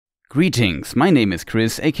Greetings, my name is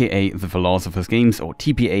Chris, aka The Philosopher's Games, or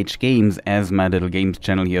TPhGames as my little games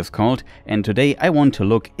channel here is called, and today I want to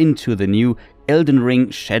look into the new Elden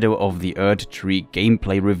Ring Shadow of the Erdtree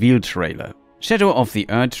gameplay reveal trailer. Shadow of the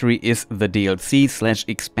Erdtree is the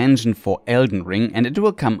DLC/expansion for Elden Ring, and it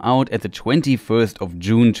will come out at the 21st of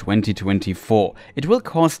June 2024. It will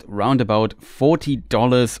cost round about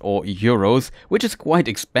 $40 or euros, which is quite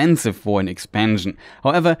expensive for an expansion.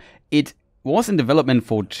 However, it was in development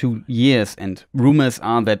for 2 years, and rumors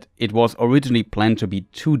are that it was originally planned to be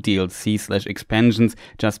 2 DLC/expansions,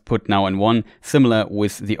 just put now in one, similar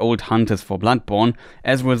with the old Hunters for Bloodborne.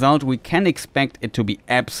 As a result, we can expect it to be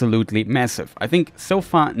absolutely massive. I think so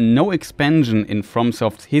far no expansion in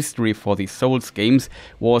FromSoft's history for the Souls games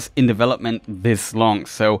was in development this long,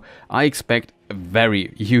 so I expect a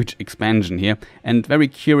very huge expansion here, and very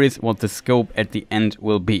curious what the scope at the end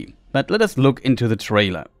will be. But let us look into the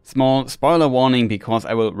trailer. Small spoiler warning, because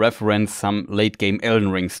I will reference some late game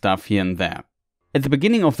Elden Ring stuff here and there. At the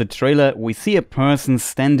beginning of the trailer, we see a person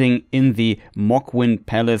standing in the Mogwyn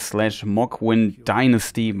Palace/Mogwyn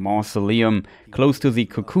Dynasty Mausoleum, close to the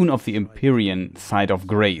Cocoon of the Empyrean site of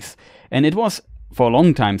Grace. And it was for a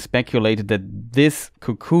long time speculated that this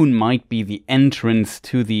cocoon might be the entrance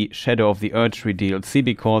to the Shadow of the Erdtree DLC,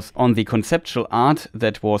 because on the conceptual art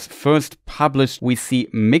that was first published, we see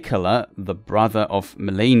Miquella, the brother of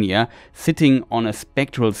Melania, sitting on a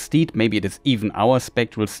spectral steed, maybe it is even our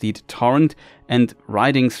spectral steed Torrent, and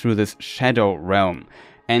riding through this shadow realm.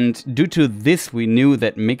 And due to this, we knew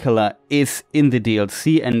that Miquella is in the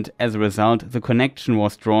DLC, and as a result, the connection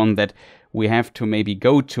was drawn that we have to maybe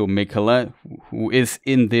go to Miquella, who is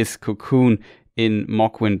in this cocoon in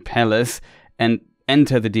Mogwyn Palace, and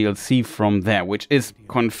enter the DLC from there, which is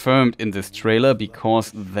confirmed in this trailer,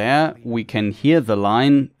 because there we can hear the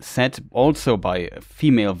line said also by a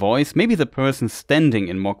female voice, maybe the person standing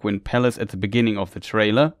in Mogwyn Palace at the beginning of the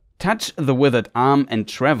trailer. Touch the withered arm and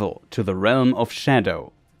travel to the realm of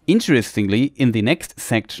shadow. Interestingly, in the next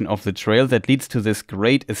section of the trail that leads to this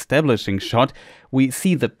great establishing shot, we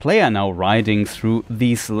see the player now riding through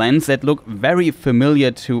these lands that look very familiar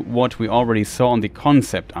to what we already saw on the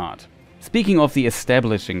concept art. Speaking of the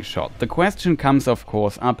establishing shot, the question comes of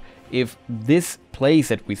course up if this place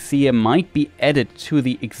that we see here might be added to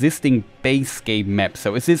the existing base game map.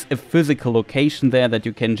 So is this a physical location there that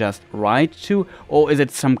you can just ride to, or is it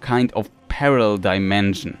some kind of parallel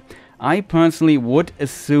dimension? I personally would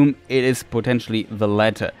assume it is potentially the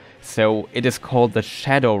latter, so it is called the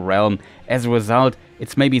Shadow Realm. As a result,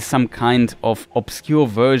 it's maybe some kind of obscure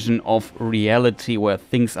version of reality where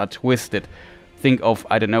things are twisted. Think of,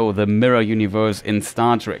 I don't know, the mirror universe in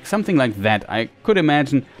Star Trek, something like that. I could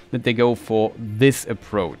imagine that they go for this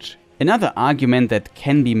approach. Another argument that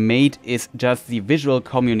can be made is just the visual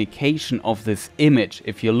communication of this image.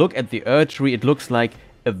 If you look at the Erdtree, it looks like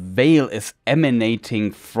a veil is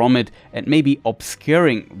emanating from it and maybe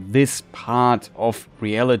obscuring this part of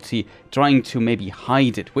reality, trying to maybe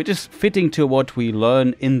hide it, which is fitting to what we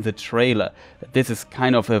learn in the trailer. This is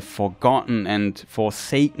kind of a forgotten and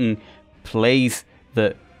forsaken place,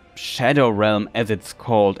 the Shadow Realm as it's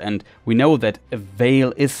called, and we know that a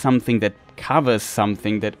veil is something that covers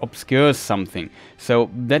something, that obscures something,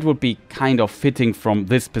 so that would be kind of fitting from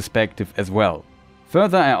this perspective as well.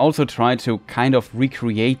 Further, I also try to kind of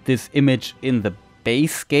recreate this image in the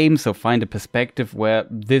base game, so find a perspective where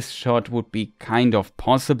this shot would be kind of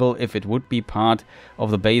possible if it would be part of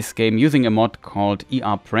the base game, using a mod called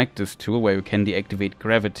Practice Tool, where you can deactivate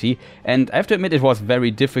gravity, and I have to admit it was very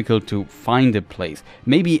difficult to find a place.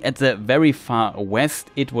 Maybe at the very far west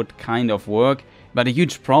it would kind of work, but a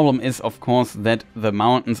huge problem is of course that the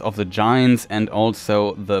Mountains of the Giants and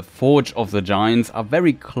also the Forge of the Giants are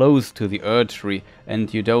very close to the Erdtree,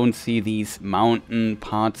 and you don't see these mountain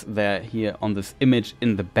parts there here on this image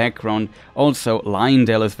in the background. Also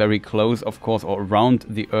Leyndell is very close of course, or around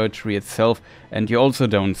the Erdtree itself, and you also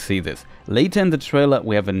don't see this. Later in the trailer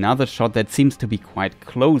we have another shot that seems to be quite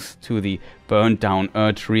close to the burned down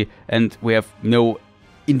Erdtree, and we have no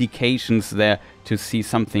indications there to see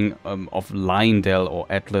something of Leyndell or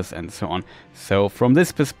Atlas and so on. So from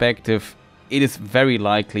this perspective, it is very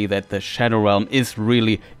likely that the Shadow Realm is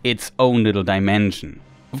really its own little dimension.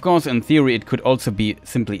 Of course, in theory, it could also be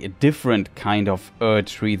simply a different kind of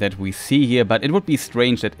Erdtree that we see here, but it would be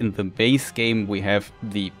strange that in the base game we have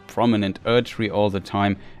the prominent Erdtree all the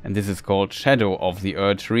time, and this is called Shadow of the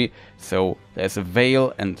Erdtree. So there's a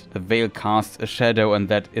veil, and the veil casts a shadow, and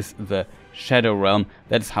that is the Shadow Realm.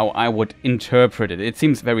 That's how I would interpret it. It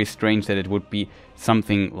seems very strange that it would be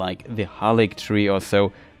something like the Halig tree or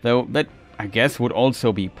so, though that I guess would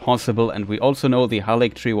also be possible, and we also know the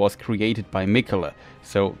Erdtree was created by Mikela,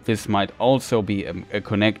 so this might also be a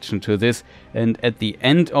connection to this. And at the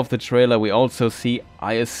end of the trailer we also see,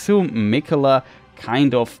 I assume, Mikela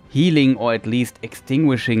kind of healing or at least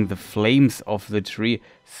extinguishing the flames of the tree,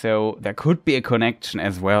 so there could be a connection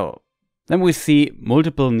as well. Then we see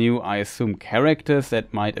multiple new, I assume, characters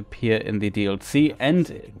that might appear in the DLC,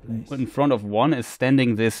 and in front of one is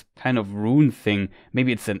standing this kind of rune thing.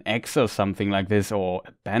 Maybe it's an X or something like this, or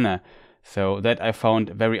a banner. So that I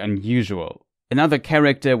found very unusual. Another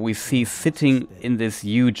character we see sitting in this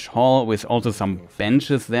huge hall with also some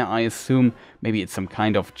benches there, I assume. Maybe it's some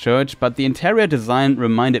kind of church, but the interior design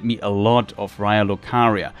reminded me a lot of Raya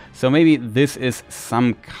Lucaria. So maybe this is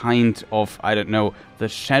some kind of, I don't know, the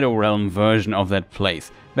Shadow Realm version of that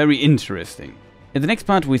place. Very interesting. In the next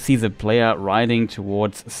part we see the player riding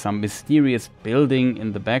towards some mysterious building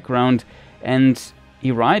in the background, and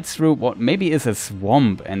he rides through what maybe is a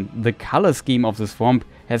swamp, and the color scheme of the swamp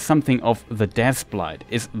has something of the Deathblight.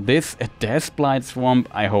 Is this a Deathblight swamp?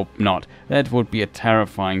 I hope not. That would be a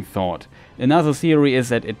terrifying thought. Another theory is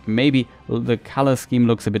that it maybe the color scheme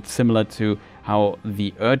looks a bit similar to how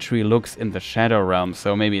the Erdtree looks in the Shadow Realm,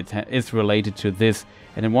 so maybe it is related to this.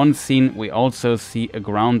 And in one scene we also see a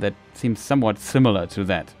ground that seems somewhat similar to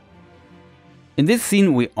that. In this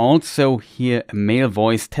scene we also hear a male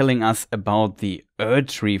voice telling us about the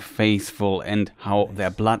Erdtree faithful and how their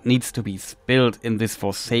blood needs to be spilled in this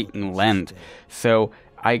forsaken land. So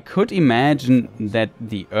I could imagine that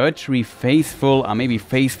the Erdtree faithful are maybe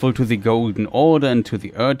faithful to the Golden Order and to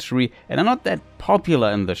the Erdtree, and are not that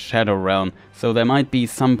popular in the Shadow Realm, so there might be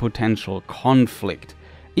some potential conflict.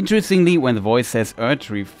 Interestingly, when the voice says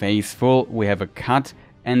Erdtree faithful, we have a cut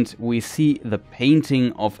and we see the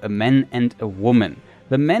painting of a man and a woman.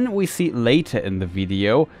 The man we see later in the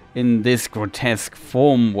video in this grotesque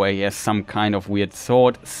form where he has some kind of weird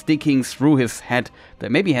sword sticking through his head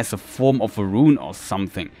that maybe has a form of a rune or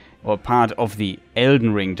something, or part of the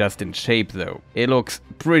Elden Ring just in shape though. It looks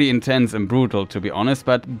pretty intense and brutal to be honest,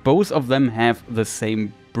 but both of them have the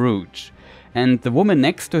same brooch. And the woman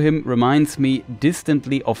next to him reminds me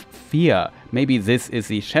distantly of Fia. Maybe this is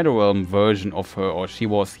the Shadow Realm version of her, or she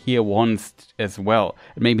was here once as well.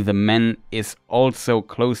 Maybe the man is also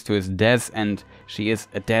close to his death and she is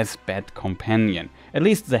a deathbed companion. At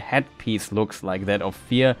least the headpiece looks like that of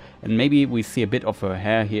Fia, and maybe we see a bit of her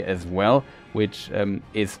hair here as well, which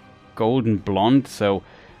is golden blonde, so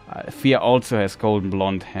Fia also has golden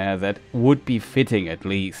blonde hair. That would be fitting at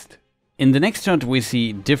least. In the next shot we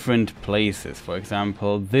see different places, for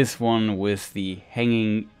example this one with the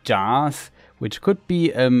hanging jars, which could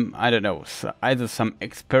be, I don't know, either some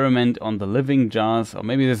experiment on the living jars, or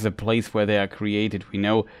maybe this is a place where they are created. We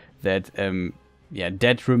know that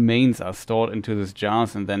dead remains are stored into these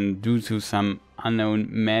jars, and then due to some unknown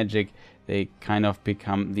magic they kind of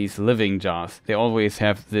become these living jars. They always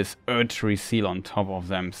have this Erdtree seal on top of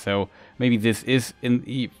them, so maybe this is in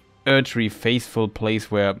the Erdtree faithful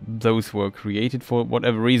place where those were created for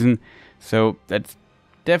whatever reason, so that's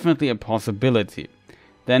definitely a possibility.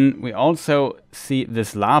 Then we also see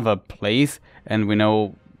this lava place, and we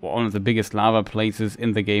know one of the biggest lava places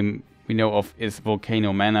in the game we know of is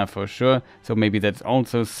Volcano Manor for sure, so maybe that's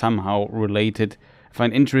also somehow related. I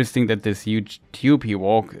find interesting that this huge tube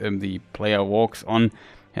the player walks on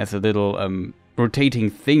has a little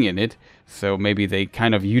rotating thing in it, so maybe they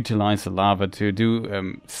kind of utilize the lava to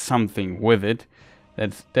do something with it.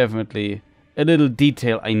 That's definitely a little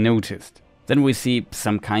detail I noticed. Then we see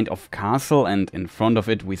some kind of castle, and in front of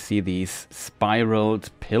it we see these spiraled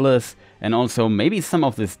pillars, and also maybe some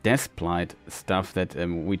of this Deathblight stuff that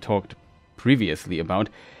we talked previously about.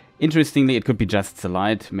 Interestingly, it could be just the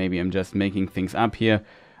light, maybe I'm just making things up here.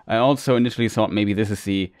 I also initially thought maybe this is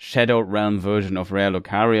the Shadow Realm version of Raya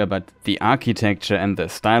Lucaria, but the architecture and the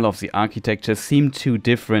style of the architecture seem too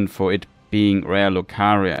different for it being Raya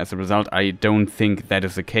Lucaria. As a result, I don't think that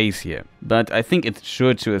is the case here. But I think it's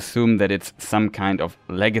sure to assume that it's some kind of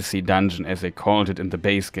legacy dungeon, as they called it in the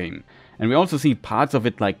base game. And we also see parts of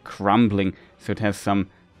it like crumbling, so it has some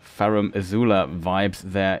Farum Azula vibes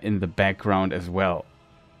there in the background as well.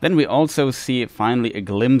 Then we also see finally a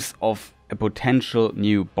glimpse of a potential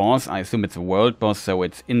new boss. I assume it's a world boss, so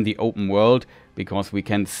it's in the open world, because we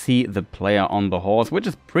can see the player on the horse, which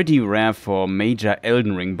is pretty rare for major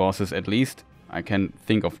Elden Ring bosses at least. I can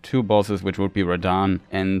think of two bosses, which would be Radahn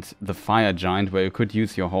and the Fire Giant, where you could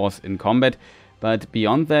use your horse in combat. But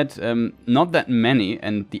beyond that, not that many,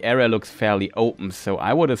 and the area looks fairly open, so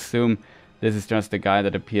I would assume this is just a guy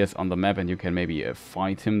that appears on the map and you can maybe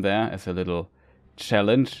fight him there as a little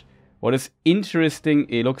challenge. What is interesting,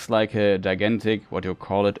 it looks like a gigantic, what you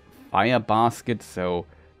call it, fire basket, so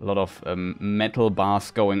a lot of metal bars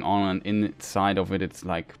going on, and inside of it it's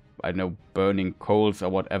like, I don't know, burning coals or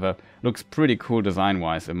whatever. Looks pretty cool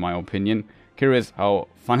design-wise, in my opinion. Curious how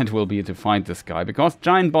fun it will be to fight this guy, because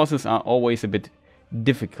giant bosses are always a bit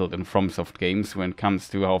difficult in FromSoft games when it comes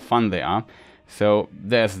to how fun they are. So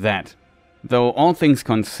there's that. Though all things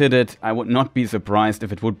considered, I would not be surprised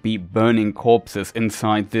if it would be burning corpses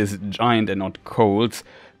inside this giant and not coals.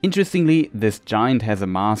 Interestingly, this giant has a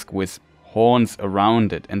mask with horns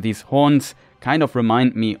around it, and these horns kind of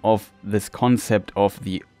remind me of this concept of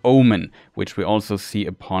the Omen, which we also see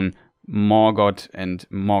upon Morgoth and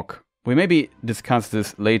Mog. We maybe discuss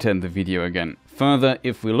this later in the video again. Further,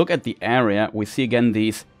 if we look at the area, we see again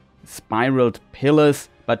these spiraled pillars,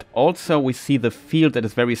 but also we see the field that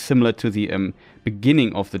is very similar to the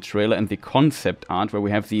beginning of the trailer and the concept art, where we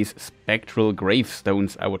have these spectral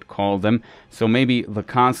gravestones, I would call them. So maybe the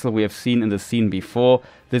castle we have seen in the scene before,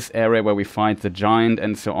 this area where we fight the giant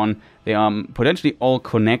and so on, they are potentially all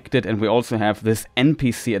connected, and we also have this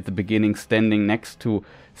NPC at the beginning standing next to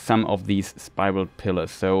some of these spiral pillars.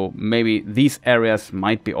 So maybe these areas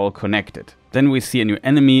might be all connected. Then we see a new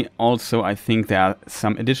enemy. Also, I think there are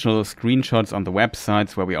some additional screenshots on the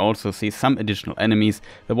websites where we also see some additional enemies.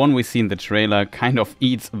 The one we see in the trailer kind of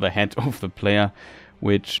eats the head of the player,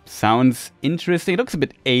 which sounds interesting. It looks a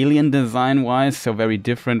bit alien design-wise, so very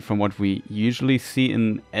different from what we usually see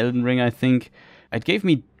in Elden Ring, I think. It gave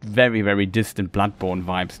me very, very distant Bloodborne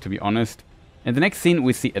vibes, to be honest. In the next scene,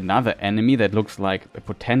 we see another enemy that looks like a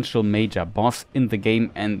potential major boss in the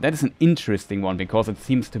game, and that is an interesting one because it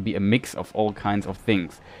seems to be a mix of all kinds of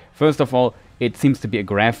things. First of all, it seems to be a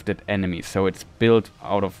grafted enemy, so it's built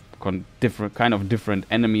out of different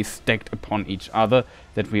enemies stacked upon each other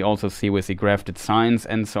that we also see with the grafted signs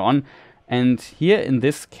and so on. And here in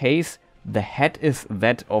this case, the head is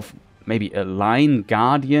that of maybe a lion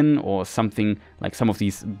guardian or something like some of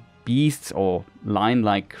these beasts or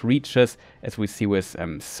lion-like creatures, as we see with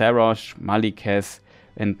Sarosh, Malikes,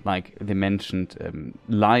 and like the mentioned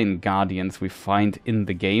lion guardians we find in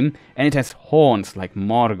the game. And it has horns like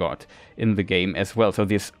Morgoth in the game as well. So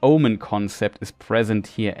this omen concept is present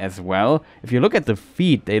here as well. If you look at the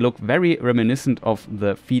feet, they look very reminiscent of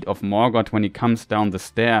the feet of Morgoth when he comes down the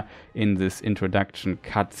stair in this introduction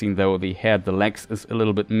cutscene, though the hair, the legs is a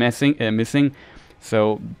little bit missing.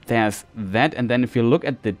 So there's that, and then if you look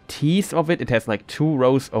at the teeth of it, it has like 2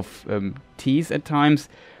 rows of teeth at times.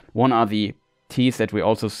 One are the teeth that we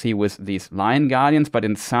also see with these lion guardians, but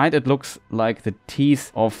inside it looks like the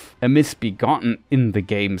teeth of a misbegotten in the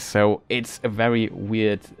game. So it's a very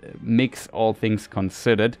weird mix, all things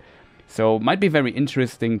considered. So might be very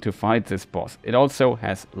interesting to fight this boss. It also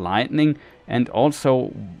has lightning and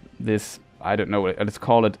also this, I don't know, let's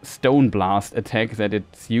call it stone blast attack that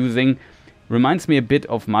it's using. Reminds me a bit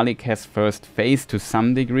of Malik's first phase to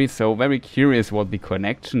some degree, so very curious what the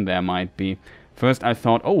connection there might be. First I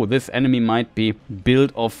thought, oh, this enemy might be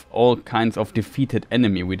built of all kinds of defeated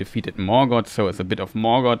enemy. We defeated Morgoth, so it's a bit of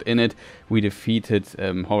Morgoth in it. We defeated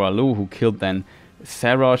Horalu, who killed then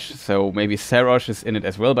Sarosh, so maybe Sarosh is in it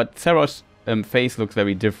as well. But Sarosh's face looks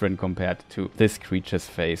very different compared to this creature's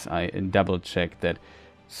face. I double checked that.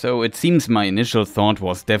 So it seems my initial thought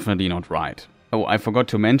was definitely not right. Oh, I forgot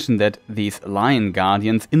to mention that these lion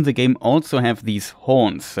guardians in the game also have these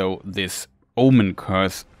horns, so this omen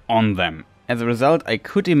curse on them. As a result, I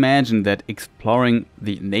could imagine that exploring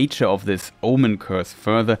the nature of this omen curse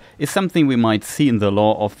further is something we might see in the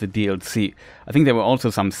lore of the DLC. I think there were also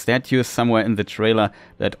some statues somewhere in the trailer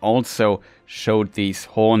that also showed these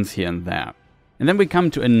horns here and there. And then we come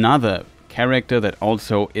to another character that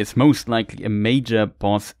also is most likely a major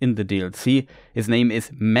boss in the DLC. His name is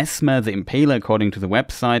Messmer the Impaler, according to the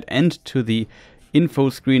website, and to the info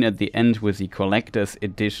screen at the end with the collector's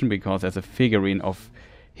edition, because there's a figurine of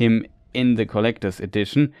him in the collector's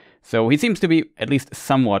edition. So he seems to be at least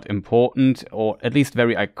somewhat important, or at least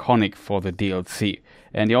very iconic for the DLC.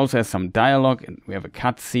 And he also has some dialogue, and we have a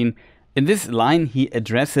cutscene. In this line he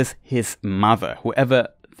addresses his mother, whoever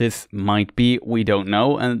this might be, we don't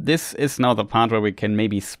know, and this is now the part where we can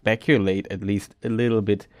maybe speculate at least a little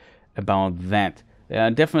bit about that. There are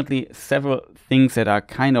definitely several things that are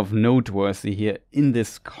kind of noteworthy here in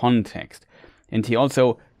this context. And he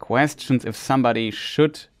also questions if somebody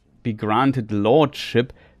should be granted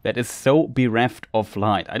lordship that is so bereft of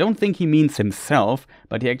light. I don't think he means himself,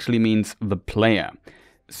 but he actually means the player.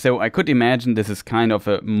 So I could imagine this is kind of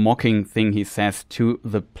a mocking thing he says to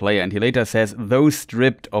the player. And he later says, those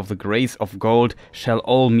stripped of the grace of gold shall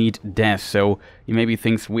all meet death. So he maybe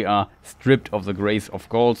thinks we are stripped of the grace of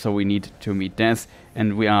gold, so we need to meet death,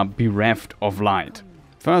 and we are bereft of light.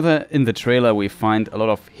 Further in the trailer we find a lot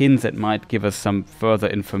of hints that might give us some further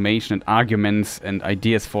information and arguments and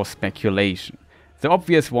ideas for speculation. The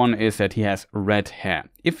obvious one is that he has red hair.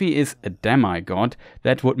 If he is a demigod,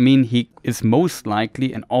 that would mean he is most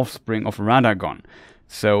likely an offspring of Radagon.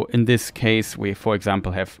 So in this case we for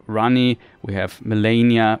example have Ranni, we have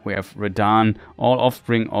Melania, we have Radahn, all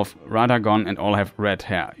offspring of Radagon and all have red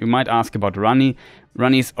hair. You might ask about Ranni.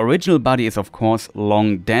 Ranni's original body is of course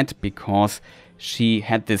long dead because she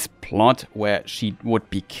had this plot where she would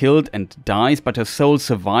be killed and dies, but her soul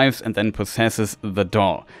survives and then possesses the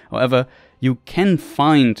doll. However, you can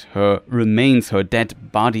find her remains, her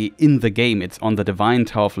dead body in the game. It's on the Divine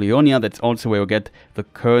Tower of Leonia. That's also where you get the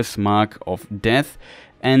curse mark of death.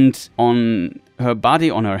 And on her body,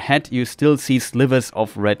 on her head, you still see slivers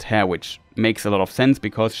of red hair, which makes a lot of sense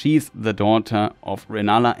because she's the daughter of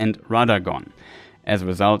Rennala and Radagon. As a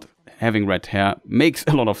result, having red hair makes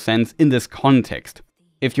a lot of sense in this context.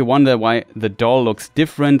 If you wonder why the doll looks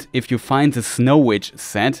different, if you find the Snow Witch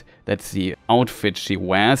set, that's the outfit she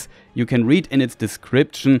wears, you can read in its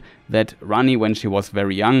description that Ranni, when she was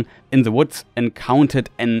very young, in the woods encountered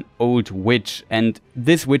an old witch, and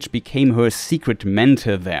this witch became her secret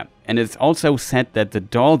mentor there. And it's also said that the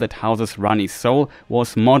doll that houses Ranni's soul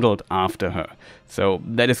was modeled after her. So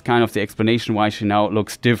that is kind of the explanation why she now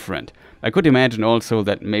looks different. I could imagine also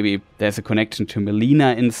that maybe there's a connection to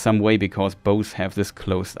Melina in some way because both have this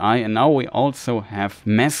closed eye. And now we also have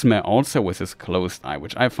Messmer also with this closed eye,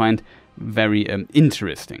 which I find very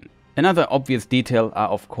interesting. Another obvious detail are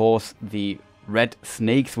of course the red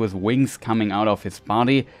snakes with wings coming out of his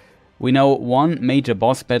body. We know one major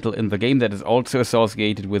boss battle in the game that is also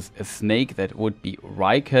associated with a snake, that would be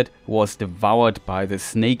Rykard, who was devoured by the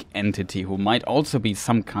snake entity, who might also be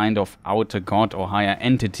some kind of outer god or higher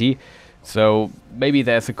entity. So maybe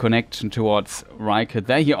there's a connection towards Rykard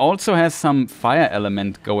there. He also has some fire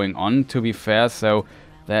element going on, to be fair, so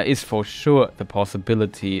there is for sure the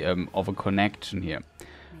possibility of a connection here.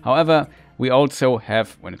 However, we also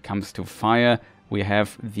have, when it comes to fire, we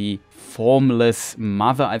have the formless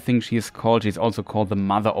mother, I think she is called. She's also called the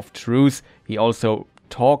Mother of Truth. He also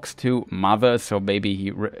talks to Mother, so maybe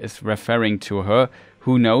he is referring to her.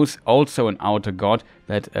 Who knows? Also an outer god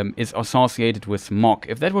that is associated with Mok.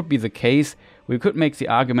 If that would be the case, we could make the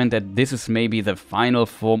argument that this is maybe the final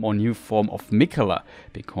form or new form of Miquella,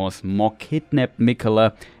 because Mok kidnapped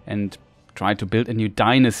Miquella and tried to build a new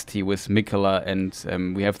dynasty with Miquella,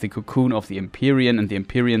 and we have the cocoon of the Empyrean, and the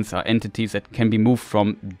Empyreans are entities that can be moved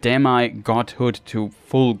from demi-godhood to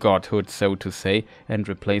full godhood, so to say, and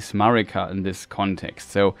replace Marika in this context.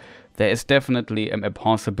 So there is definitely a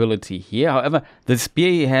possibility here. However, the spear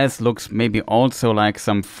he has looks maybe also like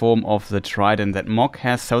some form of the trident that Mok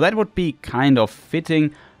has, so that would be kind of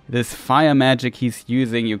fitting. This fire magic he's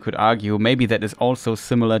using, you could argue, maybe that is also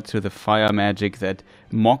similar to the fire magic that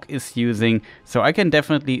Mok is using, so I can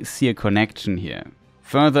definitely see a connection here.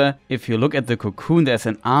 Further, if you look at the cocoon, there's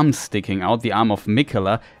an arm sticking out, the arm of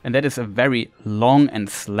Miquella, and that is a very long and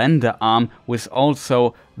slender arm with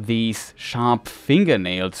also these sharp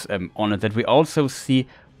fingernails on it that we also see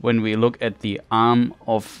when we look at the arm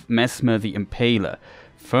of Messmer the Impaler.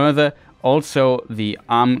 Further, also the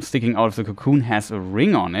arm sticking out of the cocoon has a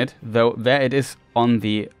ring on it, though there it is on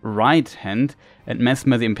the right hand, and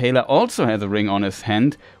Messmer the Impaler also has a ring on his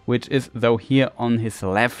hand, which is though here on his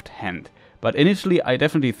left hand. But initially I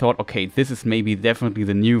definitely thought, okay, this is maybe definitely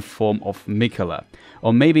the new form of Miquella.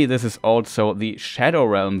 Or maybe this is also the Shadow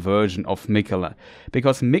Realm version of Miquella,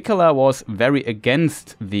 because Miquella was very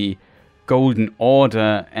against the Golden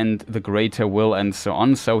Order and the Greater Will and so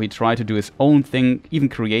on, so he tried to do his own thing, even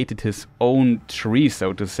created his own tree,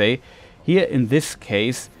 so to say. Here in this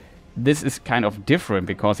case, this is kind of different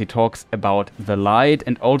because he talks about the light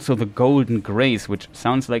and also the golden grace, which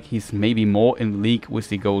sounds like he's maybe more in league with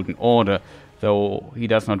the Golden Order, though he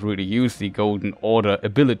does not really use the Golden Order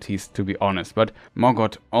abilities, to be honest. But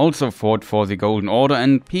Morgoth also fought for the Golden Order,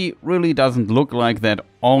 and he really doesn't look like that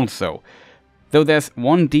also. Though there's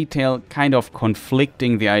one detail kind of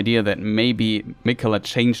conflicting the idea that maybe Miquella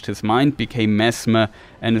changed his mind, became Messmer,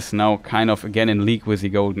 and is now kind of again in league with the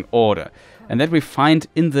Golden Order. And that we find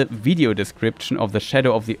in the video description of the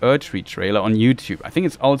Shadow of the Erdtree trailer on YouTube. I think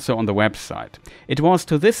it's also on the website. It was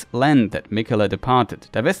to this land that Miquella departed,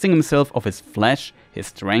 divesting himself of his flesh, his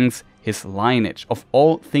strength, his lineage, of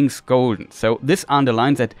all things golden. So this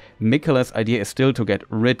underlines that Miquella's idea is still to get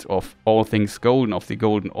rid of all things golden, of the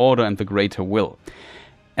Golden Order and the Greater Will.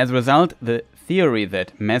 As a result, the theory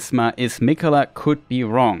that Messmer is Mikola could be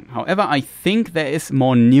wrong. However, I think there is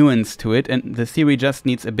more nuance to it and the theory just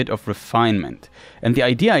needs a bit of refinement. And the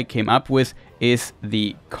idea I came up with is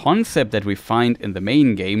the concept that we find in the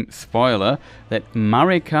main game, spoiler, that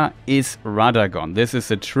Marika is Radagon. This is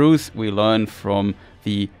the truth we learn from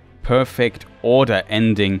the perfect order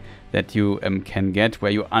ending that you can get,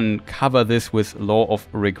 where you uncover this with law of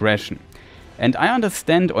regression. And I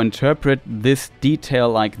understand or interpret this detail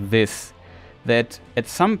like this, that at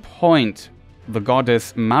some point the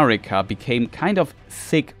goddess Marika became kind of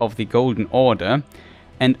sick of the Golden Order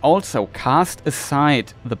and also cast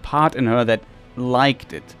aside the part in her that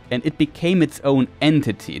liked it, and it became its own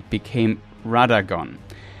entity. It became Radagon.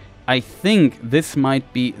 I think this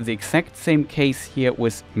might be the exact same case here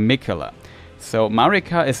with Mikola. So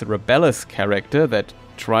Marika is a rebellious character that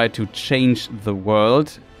tried to change the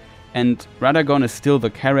world, and Radagon is still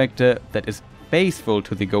the character that is faithful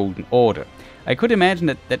to the Golden Order. I could imagine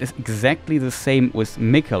that that is exactly the same with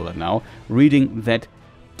Mikola now, reading that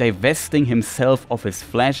divesting himself of his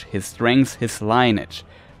flesh, his strength, his lineage.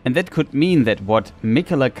 And that could mean that what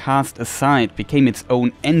Mikola cast aside became its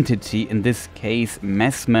own entity, in this case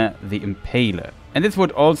Messmer the Impaler. And this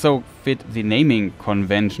would also fit the naming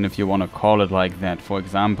convention, if you want to call it like that. For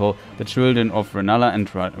example, the children of Renala and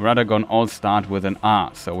Radagon all start with an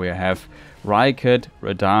R. So we have Rykard,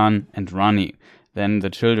 Redan and Rani. Then the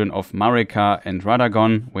children of Marika and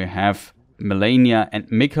Radagon, we have Melania and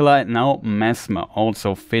Mikola, and now Messmer,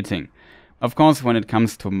 also fitting. Of course, when it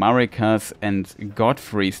comes to Marika's and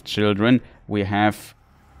Godfrey's children, we have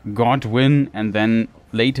Godwyn, and then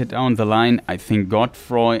later down the line, I think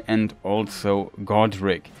Godfroy and also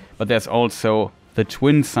Godric. But there's also the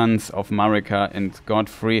twin sons of Marika and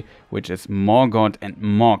Godfrey, which is Morgoth and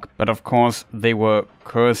Mog. But of course, they were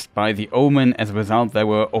cursed by the Omen. As a result, they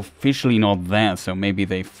were officially not there, so maybe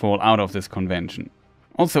they fall out of this convention.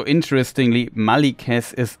 Also interestingly,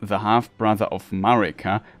 Malikes is the half-brother of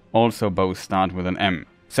Marika. Also both start with an M.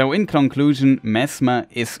 So in conclusion, Messmer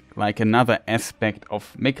is like another aspect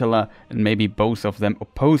of Mikola, and maybe both of them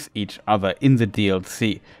oppose each other in the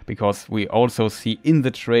DLC, because we also see in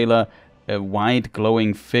the trailer a white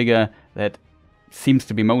glowing figure that seems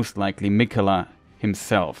to be most likely Mikola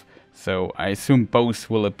himself. So I assume both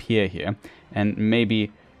will appear here, and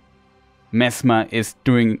maybe Messmer is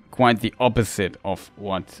doing quite the opposite of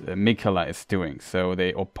what Mikola is doing, so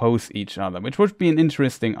they oppose each other, which would be an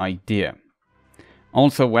interesting idea.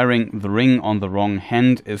 Also, wearing the ring on the wrong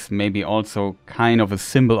hand is maybe also kind of a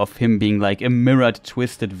symbol of him being like a mirrored,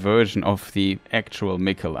 twisted version of the actual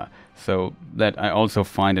Mikola, so that I also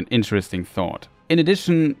find an interesting thought. In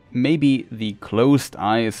addition, maybe the closed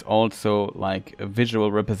eye is also like a visual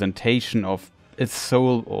representation of a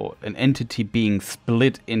soul or an entity being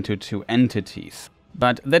split into two entities.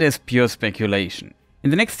 But that is pure speculation. In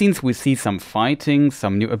the next scenes we see some fighting,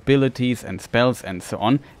 some new abilities and spells and so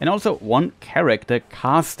on, and also one character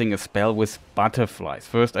casting a spell with butterflies.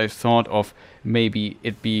 First I thought of maybe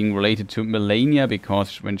it being related to Melania,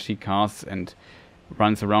 because when she casts and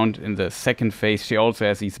runs around in the second phase she also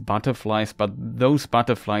has these butterflies, but those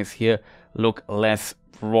butterflies here look less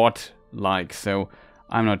rod-like, so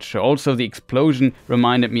I'm not sure. Also, the explosion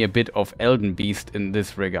reminded me a bit of Elden Beast in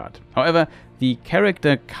this regard. However, the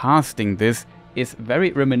character casting this is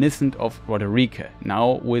very reminiscent of Roderica,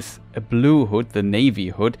 now with a blue hood, the navy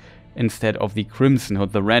hood, instead of the crimson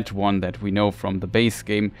hood, the red one that we know from the base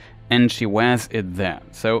game, and she wears it there.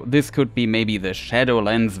 So this could be maybe the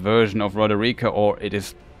Shadowlands version of Roderica, or it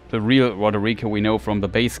is the real Roderica we know from the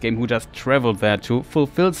base game, who just traveled there to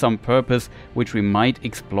fulfill some purpose which we might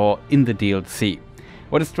explore in the DLC.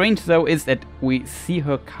 What is strange though is that we see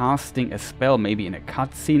her casting a spell, maybe in a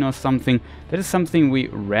cutscene or something. That is something we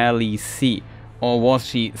rarely see. Or was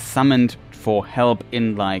she summoned for help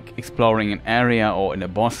in like exploring an area or in a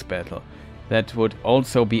boss battle? That would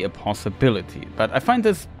also be a possibility, but I find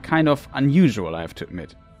this kind of unusual, I have to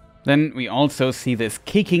admit. Then we also see this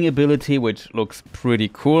kicking ability, which looks pretty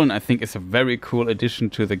cool and I think is a very cool addition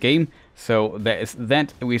to the game. So there is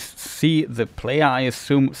that. We see the player, I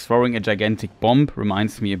assume, throwing a gigantic bomb.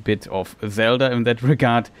 Reminds me a bit of Zelda in that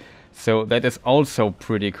regard. So that is also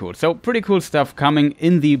pretty cool. So pretty cool stuff coming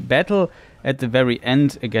in the battle at the very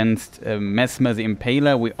end against Messmer the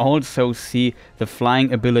Impaler. We also see the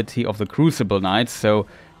flying ability of the Crucible Knight. So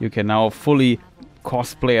you can now fully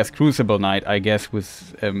cosplay as Crucible Knight, I guess,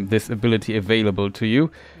 with this ability available to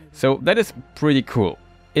you. So that is pretty cool.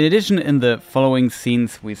 In addition, in the following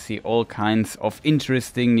scenes we see all kinds of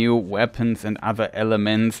interesting new weapons and other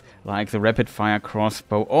elements, like the rapid fire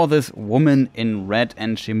crossbow, or this woman in red,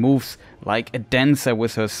 and she moves like a dancer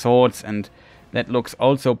with her swords, and That looks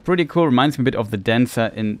also pretty cool, reminds me a bit of the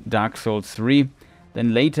dancer in Dark Souls 3.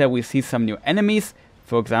 Then later we see some new enemies,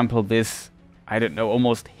 for example this, I don't know,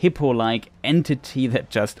 almost hippo-like entity that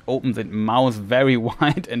just opens its mouth very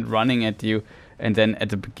wide and running at you. And then at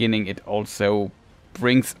the beginning it also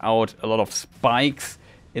brings out a lot of spikes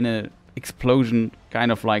in an explosion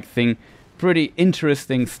kind of like thing. Pretty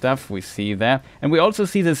interesting stuff we see there. And we also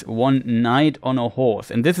see this one knight on a horse.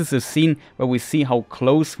 And this is a scene where we see how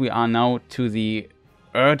close we are now to the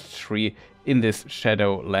Erdtree in this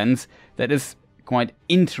shadow lens. That is quite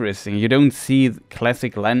interesting. You don't see the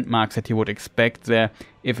classic landmarks that you would expect there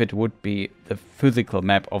if it would be the physical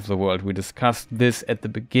map of the world. We discussed this at the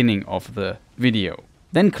beginning of the video.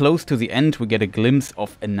 Then close to the end we get a glimpse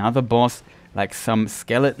of another boss, like some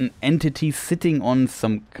skeleton entity sitting on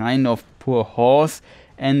some kind of poor horse,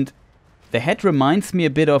 and the head reminds me a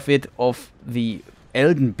bit of the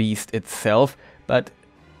Elden Beast itself, but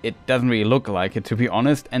it doesn't really look like it, to be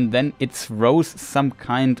honest. And then it throws some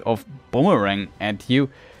kind of boomerang at you,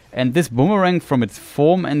 and this boomerang from its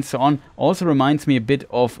form and so on also reminds me a bit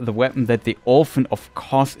of the weapon that the Orphan of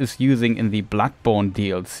Kos is using in the Bloodborne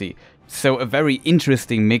DLC. So a very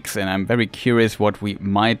interesting mix, and I'm very curious what we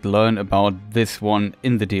might learn about this one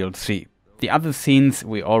in the DLC. The other scenes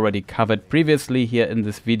we already covered previously here in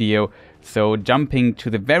this video, so jumping to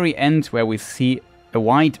the very end where we see a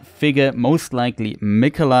white figure, most likely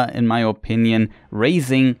Mikola in my opinion,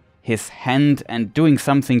 raising his hand and doing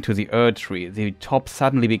something to the Erdtree. The top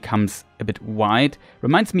suddenly becomes a bit white,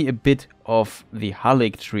 reminds me a bit of the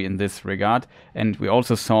Halig tree in this regard, and we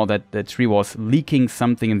also saw that the tree was leaking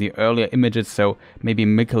something in the earlier images, so maybe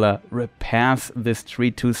Mikola repairs this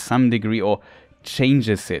tree to some degree or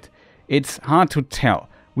changes it. It's hard to tell.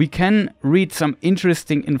 We can read some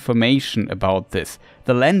interesting information about this.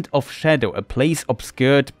 The Land of Shadow, a place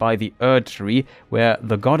obscured by the Erdtree, where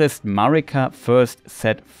the goddess Marika first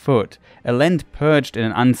set foot. A land purged in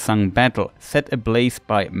an unsung battle, set ablaze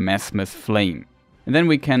by Messmer's flame. And then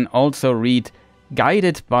we can also read,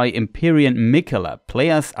 guided by Empyrean Mikola,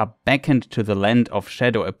 players are beckoned to the Land of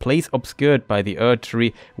Shadow, a place obscured by the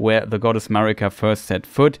Erdtree, where the goddess Marika first set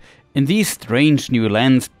foot. In these strange new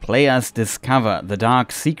lands, players discover the dark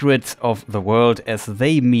secrets of the world as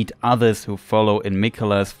they meet others who follow in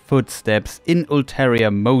Mikola's footsteps in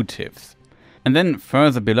ulterior motives. And then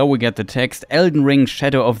further below we get the text, Elden Ring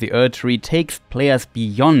Shadow of the Erdtree takes players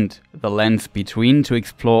beyond the lands between to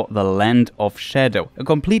explore the Land of Shadow, a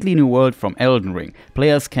completely new world from Elden Ring.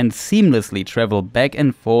 Players can seamlessly travel back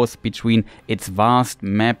and forth between its vast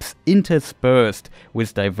maps interspersed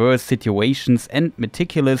with diverse situations and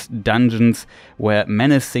meticulous dungeons where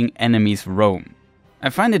menacing enemies roam.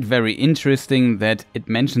 I find it very interesting that it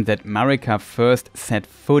mentioned that Marika first set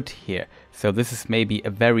foot here. So this is maybe a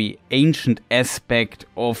very ancient aspect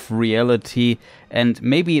of reality, and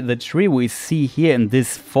maybe the tree we see here in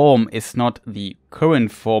this form is not the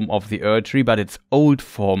current form of the Erdtree, but its old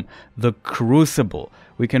form, the Crucible.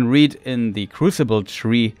 We can read in the Crucible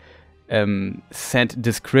tree set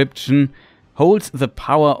description, holds the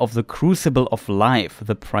power of the Crucible of Life,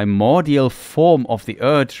 the primordial form of the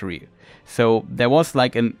Erdtree. So there was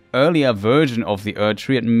like an earlier version of the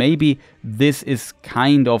Erdtree, and maybe this is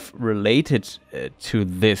kind of related to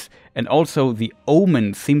this. And also the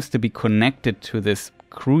Omen seems to be connected to this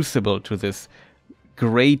Crucible, to this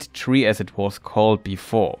great tree as it was called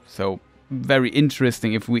before. So very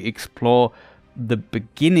interesting if we explore the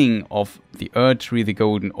beginning of the Erdtree, the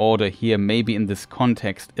Golden Order here, maybe in this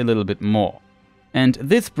context a little bit more. And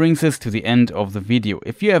this brings us to the end of the video.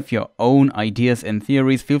 If you have your own ideas and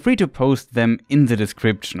theories, feel free to post them in the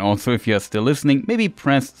description. Also, if you are still listening, maybe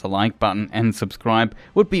press the like button and subscribe,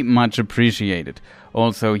 would be much appreciated.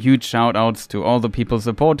 Also, huge shout outs to all the people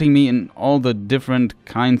supporting me in all the different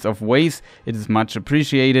kinds of ways. It is much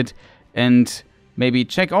appreciated. And maybe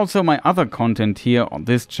check also my other content here on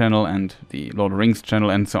this channel and the Lord of the Rings channel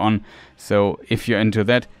and so on. So if you're into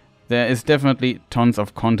that, there is definitely tons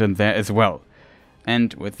of content there as well.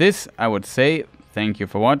 And with this, I would say thank you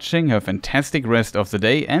for watching, have a fantastic rest of the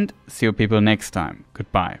day, and see you people next time.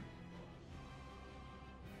 Goodbye.